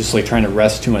like, it's just like trying to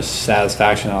wrest too much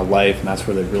satisfaction out of life, and that's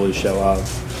where they really show up.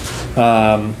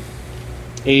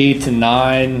 8 and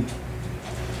 9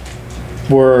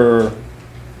 were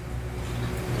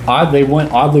odd. They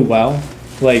went oddly well.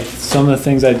 Like, some of the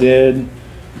things I did,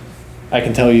 I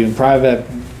can tell you in private,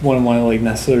 wouldn't want to like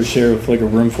necessarily share with like a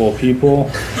room full of people,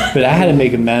 but I had to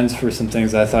make amends for some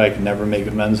things I thought I could never make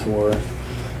amends for.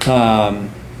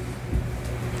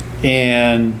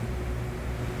 And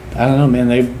I don't know, man,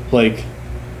 they like,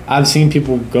 I've seen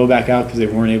people go back out because they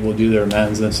weren't able to do their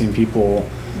amends, and I've seen people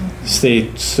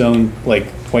stay so like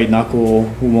white knuckle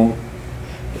who won't.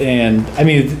 And I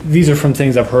mean, these are from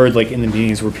things I've heard like in the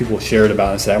meetings where people shared about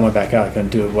it and said, I went back out, I couldn't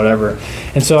do it, whatever.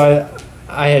 And so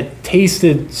I had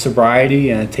tasted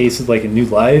sobriety, and I tasted like a new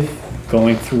life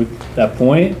going through that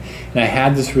point. And I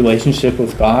had this relationship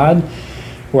with God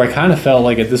where I kind of felt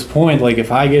like at this point, like,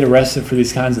 if I get arrested for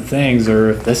these kinds of things,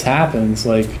 or if this happens,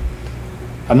 like,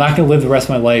 I'm not going to live the rest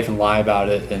of my life and lie about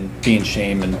it and be in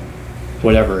shame and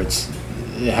whatever. It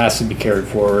has to be carried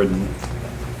forward. And,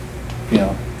 you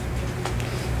know,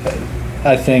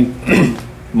 I think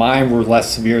mine were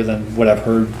less severe than what I've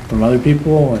heard from other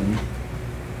people. And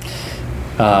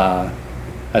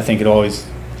I think it always,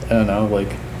 I don't know, like,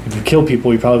 if you kill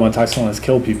people, you probably want to talk to someone that's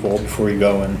killed people before you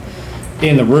go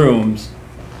in the rooms.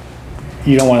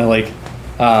 You don't want to like,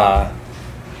 I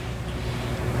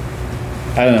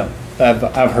don't know.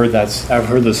 I've heard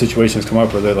those situations come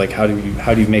up where they're like, how do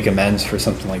you make amends for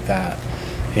something like that?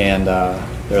 And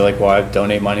they're like, well, I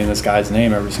donate money in this guy's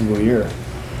name every single year.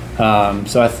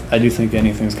 So I do think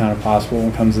anything's kind of possible when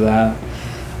it comes to that.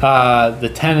 The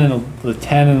 10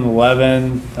 and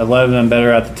 11, I'm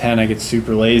better at the 10. I get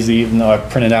super lazy, even though I've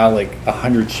printed out like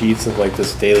 100 sheets of like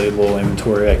this daily little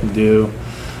inventory I can do.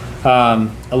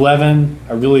 11,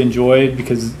 I really enjoyed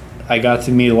because I got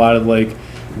to meet a lot of like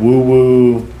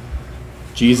woo-woo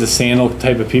Jesus sandal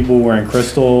type of people wearing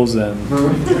crystals, and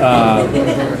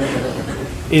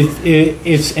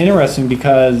it's interesting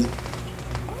because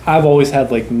I've always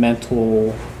had like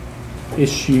mental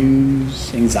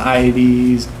issues,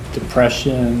 anxieties,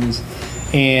 depressions,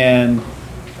 and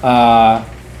AA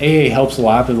helps a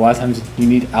lot, but a lot of times you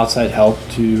need outside help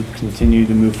to continue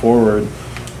to move forward.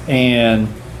 And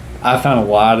I found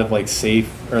a lot of like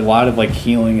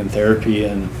healing and therapy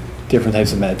and different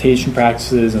types of meditation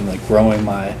practices, and like growing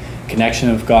my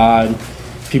connection with God.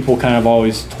 People kind of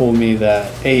always told me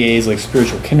that AA is like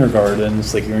spiritual kindergarten.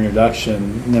 It's like your introduction,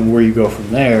 and then where you go from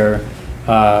there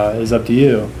is up to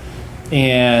you.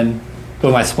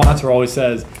 But my sponsor always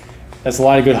says, that's a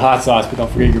lot of good hot sauce, but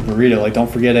don't forget your burrito. Like, don't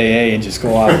forget AA and just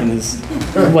go off in this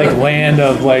like land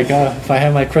of like, if I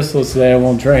have my crystals today, I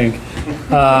won't drink.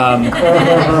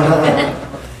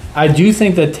 I do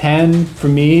think that 10 for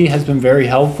me has been very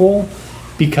helpful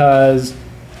because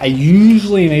I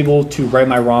usually am able to right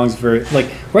my wrongs very,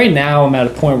 like right now I'm at a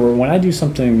point where when I do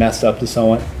something messed up to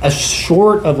someone, as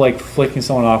short of like flicking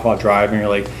someone off while driving, or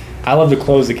like, I love to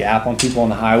close the gap on people on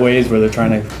the highways where they're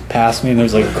trying to pass me and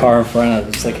there's like a car in front, I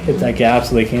just like hit that gap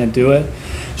so they can't do it.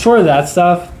 Short of that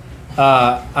stuff,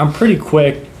 I'm pretty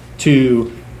quick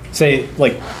to say,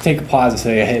 like, take a pause and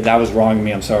say, hey, that was wrong of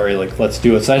me, I'm sorry, like, let's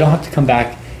do it. So I don't have to come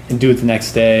back and do it the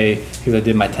next day because I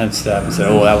did my 10th step and say,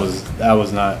 oh, that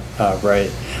was not right.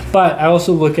 But I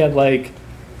also look at, like,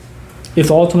 if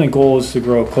the ultimate goal is to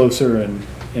grow closer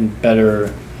and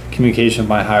better communication with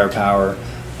my higher power,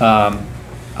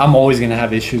 I'm always going to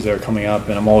have issues that are coming up,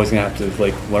 and I'm always going to have to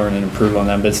like learn and improve on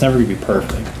them, but it's never going to be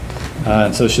perfect.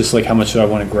 And so it's just like, how much do I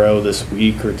want to grow this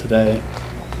week or today?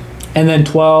 And then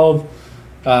 12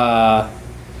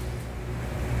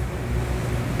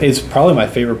 is probably my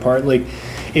favorite part. Like,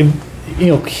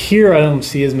 here I don't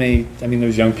see as many, I mean,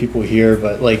 there's young people here,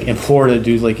 but like in Florida,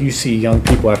 dude, like you see young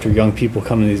people after young people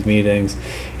come to these meetings,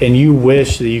 and you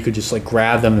wish that you could just like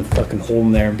grab them and fucking hold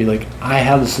them there and be like, I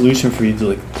have the solution for you to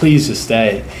like, please just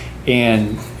stay.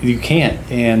 And you can't.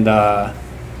 And I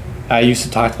used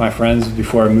to talk to my friends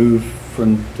before I moved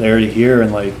from there to here,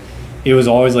 and like, it was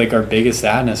always like our biggest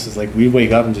sadness is like, we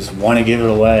wake up and just want to give it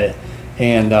away.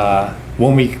 And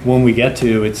when we get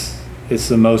to, it's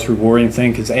the most rewarding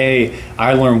thing because I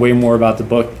learn way more about the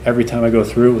book every time I go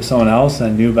through it with someone else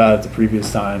than I knew about it the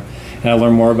previous time, and I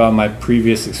learn more about my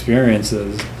previous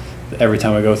experiences every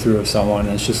time I go through it with someone.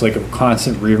 And it's just like a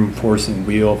constant reinforcing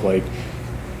wheel of like,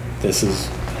 this is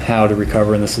how to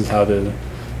recover and this is how to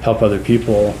help other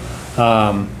people.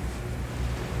 But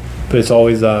it's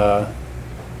always I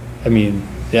mean,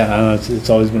 yeah, I don't know, it's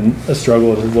always been a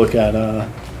struggle to look at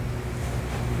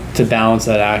to balance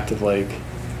that act of like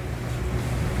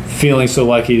feeling so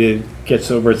lucky to get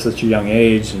sober at such a young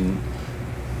age, and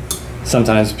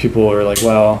sometimes people are like,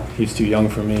 well, he's too young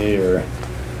for me or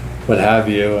what have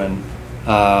you, and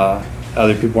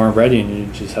other people aren't ready, and you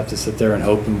just have to sit there and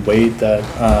hope and wait that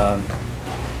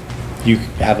you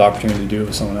have the opportunity to do it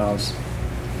with someone else.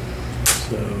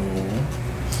 So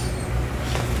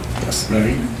yes.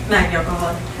 Maggie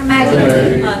alcoholic. Hi,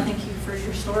 Maggie. Thank you for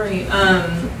your story.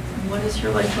 What does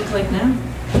your life look like now?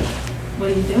 What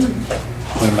are you doing?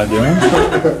 What am I doing?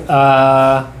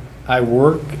 I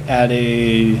work at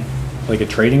a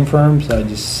trading firm, so I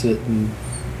just sit and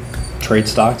trade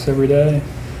stocks every day.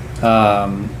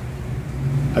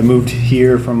 I moved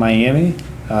here from Miami.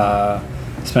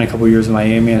 Spent a couple years in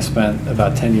Miami. I spent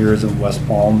about 10 years in West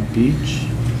Palm Beach.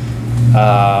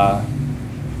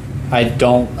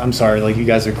 I'm sorry, like, you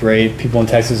guys are great. People in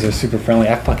Texas are super friendly.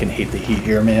 I fucking hate the heat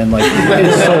here, man. Like,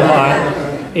 it's so hot.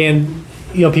 And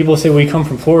people say, well, you come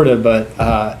from Florida, but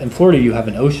in Florida you have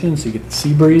an ocean, so you get the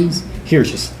sea breeze. Here it's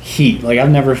just heat. Like,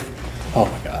 I've never, oh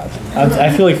my God.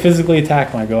 I feel like physically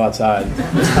attacked when I go outside.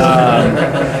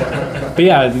 But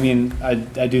yeah, I mean, I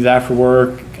do that for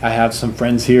work. I have some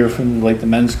friends here from like the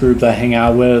men's group that I hang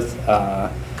out with. I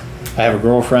have a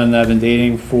girlfriend that I've been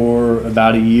dating for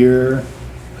about a year.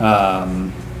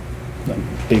 I'm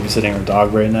babysitting her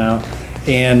dog right now.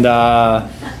 And I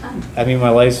mean, my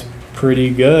life's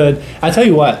pretty good. I tell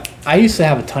you what, I used to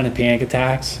have a ton of panic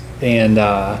attacks, and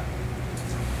I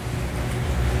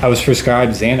was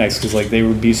prescribed Xanax because like they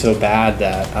would be so bad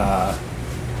that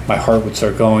my heart would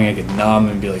start going. I'd get numb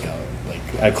and be like, oh, like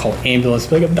I'd call an ambulance,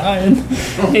 be like, I'm dying.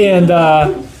 And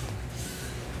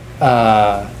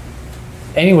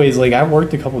anyways, like I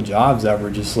worked a couple jobs that were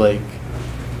just like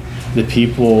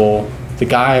the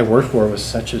guy I worked for was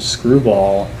such a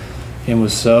screwball and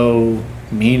was so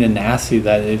mean and nasty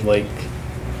that it like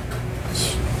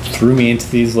threw me into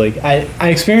these like I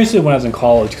experienced it when I was in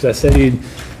college because I studied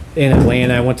in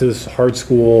Atlanta. I went to this hard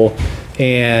school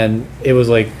and it was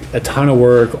like a ton of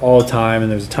work all the time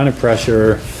and there was a ton of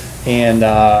pressure, and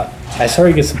I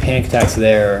started to get some panic attacks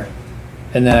there,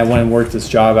 and then I went and worked this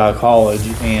job out of college,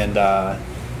 and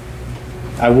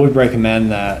I would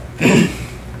recommend that.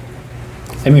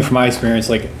 I mean, from my experience,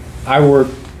 like I work,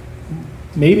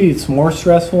 maybe it's more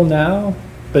stressful now,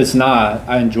 but it's not.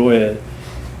 I enjoy it,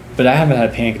 but I haven't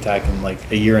had a panic attack in like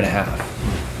a year and a half,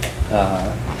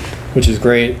 which is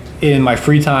great. In my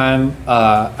free time,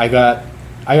 I got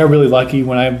really lucky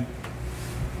when I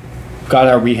got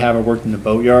out of rehab. I worked in the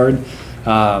boatyard.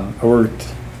 I worked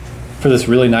for this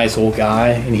really nice old guy,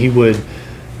 and he would,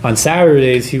 on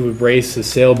Saturdays, he would race a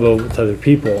sailboat with other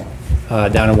people.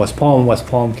 down in West Palm. West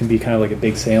Palm can be kind of like a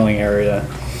big sailing area.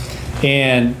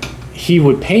 And he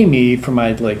would pay me for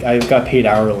my, like, I got paid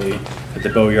hourly at the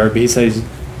boatyard, but he says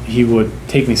he would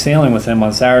take me sailing with him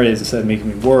on Saturdays instead of making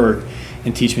me work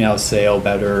and teach me how to sail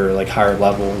better, or like higher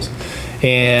levels.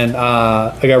 And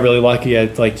I got really lucky. I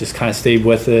like just kind of stayed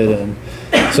with it. And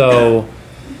so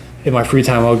in my free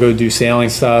time, I'll go do sailing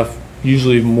stuff,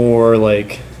 usually more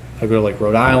like I go to like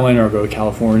Rhode Island or I'll go to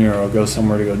California or I'll go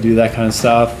somewhere to go do that kind of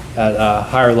stuff at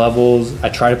higher levels. I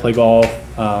try to play golf,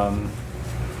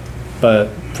 but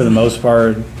for the most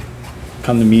part,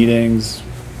 come to meetings,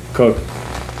 cook,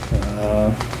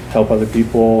 help other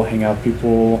people, hang out with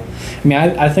people. I mean,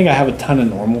 I think I have a ton of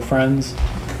normal friends,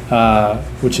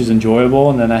 which is enjoyable.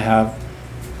 And then I have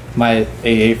my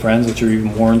AA friends, which are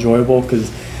even more enjoyable because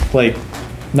like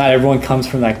not everyone comes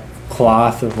from that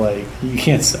cloth of like, you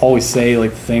can't always say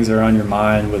like the things that are on your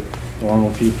mind with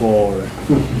normal people, or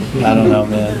I don't know,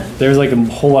 man. There's like a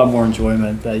whole lot more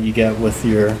enjoyment that you get with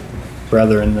your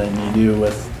brethren than you do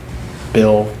with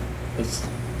Bill that's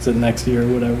sitting next to you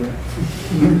or whatever.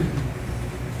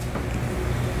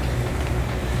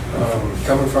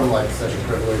 Coming from like such a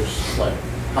privileged like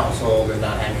household and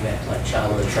not having that like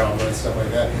childhood trauma and stuff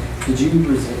like that, did you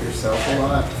resent yourself a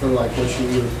lot for like what you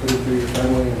were putting through your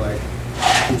family? Like,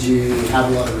 did you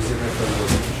have a lot of resentment for the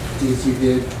things you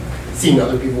did, seeing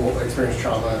other people experience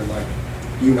trauma and like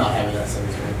you not having that same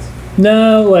experience?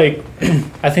 No, like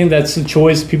I think that's a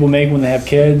choice people make when they have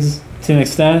kids to an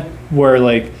extent where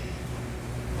like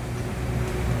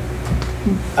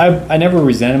I never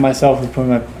resented myself for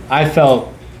putting I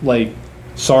felt like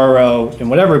sorrow and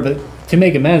whatever, but to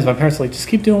make amends, my parents were like, just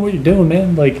keep doing what you're doing,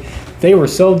 man. Like they were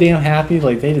so damn happy,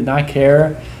 like they did not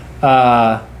care.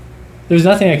 There's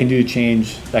nothing I can do to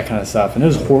change that kind of stuff, and it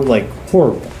was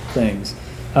horrible things.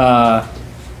 But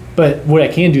what I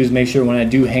can do is make sure when I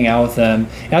do hang out with them,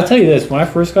 and I'll tell you this, when I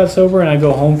first got sober and I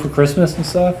go home for Christmas and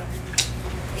stuff,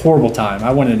 horrible time.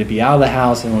 I wanted to be out of the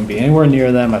house. I didn't want to be anywhere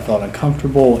near them. I felt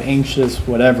uncomfortable, anxious,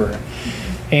 whatever.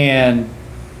 And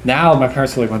now my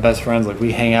parents are like my best friends. Like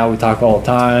we hang out, we talk all the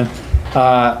time.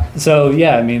 So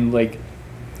yeah, I mean, like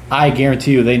I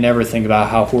guarantee you they never think about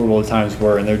how horrible the times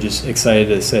were, and they're just excited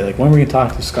to say like, when are we gonna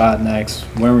talk to Scott next?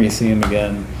 When are we gonna see him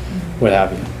again? What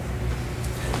have you.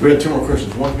 We had two more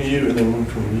questions, one from you and then one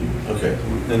from you. Okay,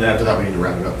 and after that we need to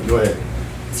wrap it up. Go ahead.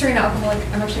 Serena Alcoholic.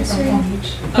 I'm actually from Palm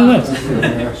Beach. Oh,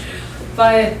 nice.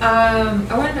 But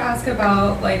I wanted to ask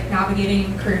about like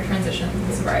navigating career transitions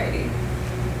and sobriety.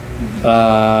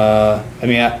 I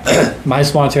mean, my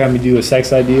sponsor had me do a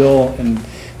sex ideal, and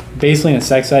basically a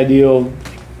sex ideal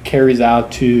carries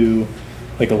out to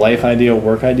like a life ideal,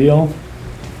 work ideal.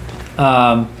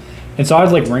 And so I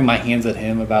was like wring my hands at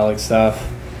him about like stuff,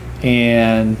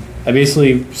 and I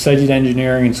basically studied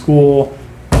engineering in school,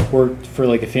 worked for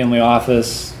like a family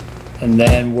office, and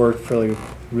then worked for like a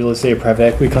real estate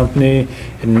private equity company,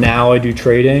 and now I do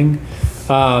trading.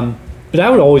 But I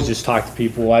would always just talk to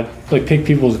people. I'd like pick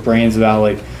people's brains about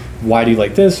like, why do you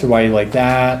like this or why do you like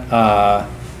that?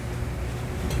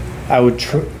 I would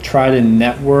try to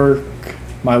network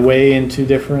my way into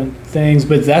different things,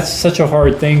 but that's such a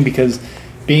hard thing because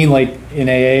being like in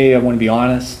AA, I want to be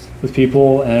honest with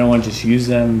people, and I don't want to just use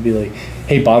them and be like,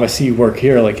 hey Bob, I see you work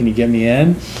here, like can you get me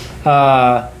in?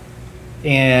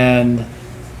 And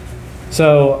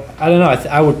so I don't know,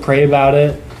 I would pray about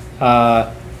it.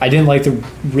 I didn't like the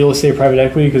real estate private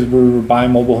equity because we were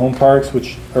buying mobile home parks,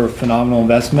 which are a phenomenal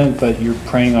investment, but you're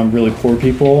preying on really poor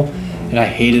people, and I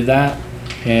hated that.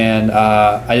 And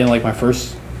I didn't like my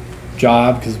first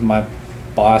job because my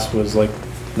boss was like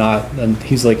and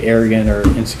he's like arrogant or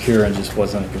insecure and just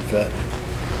wasn't a good fit.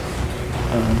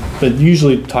 But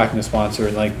usually talking to a sponsor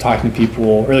and like talking to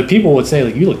people, or like people would say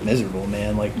like, you look miserable,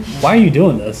 man. Like, why are you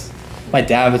doing this? My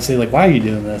dad would say like, why are you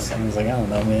doing this? And I was like, I don't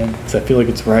know, man, because I feel like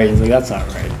it's right. He's like, that's not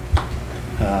right.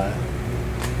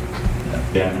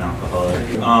 Yeah, I'm an alcoholic.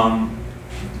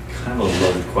 Kind of a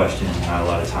loaded question, not a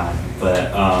lot of time,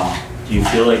 but do you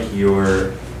feel like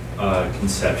your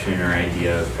conception or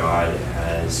idea of God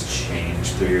has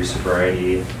changed through your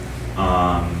sobriety?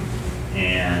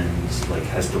 And like,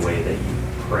 has the way that you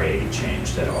pray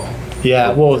changed at all?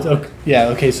 Yeah, well,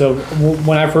 okay, so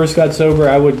when I first got sober,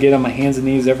 I would get on my hands and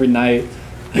knees every night.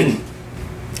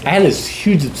 I had this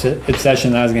huge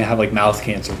obsession that I was going to have like mouth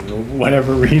cancer for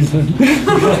whatever reason.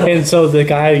 And so the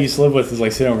guy I used to live with is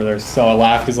like sitting over there, so I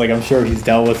laugh because like I'm sure he's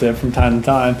dealt with it from time to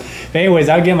time. But anyways,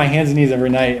 I would get on my hands and knees every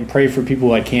night and pray for people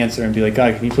who had cancer and be like,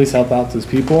 God, can you please help out those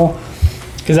people?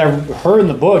 because I heard in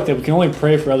the book that we can only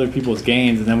pray for other people's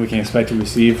gains and then we can expect to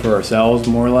receive for ourselves,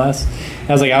 more or less.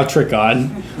 I was like, I'll trick God.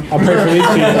 I'll pray for these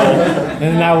people, and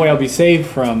then that way I'll be saved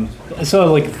from.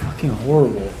 So like fucking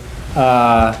horrible.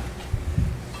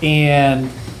 And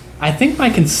I think my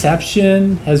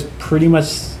conception has pretty much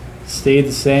stayed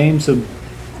the same. So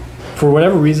for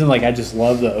whatever reason, like I just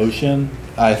love the ocean.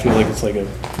 I feel like it's like a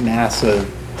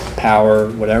massive power,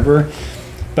 whatever.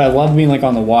 But I love being like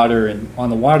on the water, and on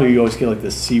the water you always get like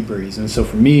this sea breeze. And so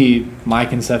for me, my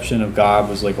conception of God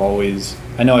was like always,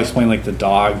 I know I explained like the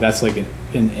dog, that's like an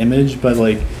image, but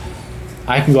like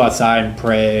I can go outside and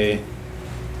pray,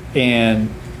 and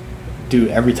dude,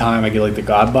 every time I get like the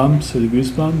God bumps or the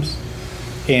goosebumps,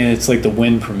 and it's like the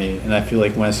wind for me. And I feel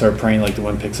like when I start praying, like the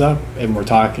wind picks up and we're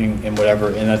talking and whatever,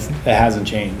 and it hasn't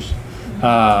changed.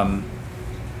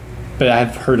 But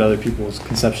I've heard other people's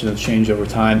conception has changed over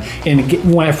time. And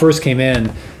when I first came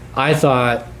in, I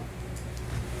thought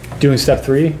doing step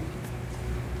 3,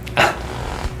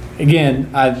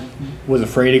 again, I was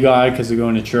afraid of God because of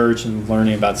going to church and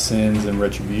learning about sins and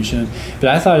retribution. But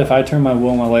I thought if I turned my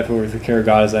will and my life over to the care of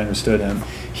God as I understood him,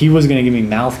 he was going to give me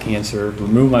mouth cancer,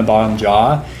 remove my bottom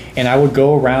jaw, and I would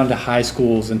go around to high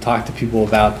schools and talk to people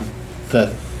about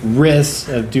the risks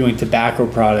of doing tobacco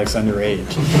products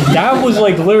underage. That was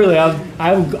like literally,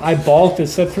 I balked at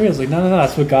step 3. I was like, no,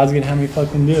 that's what God's gonna have me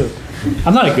fucking do.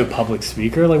 I'm not a good public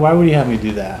speaker. Like, why would he have me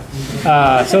do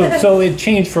that? So it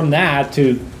changed from that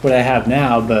to what I have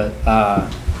now, but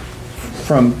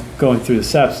from going through the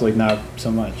steps, like not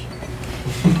so much.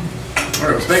 All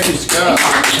right, well, thank you, Scott.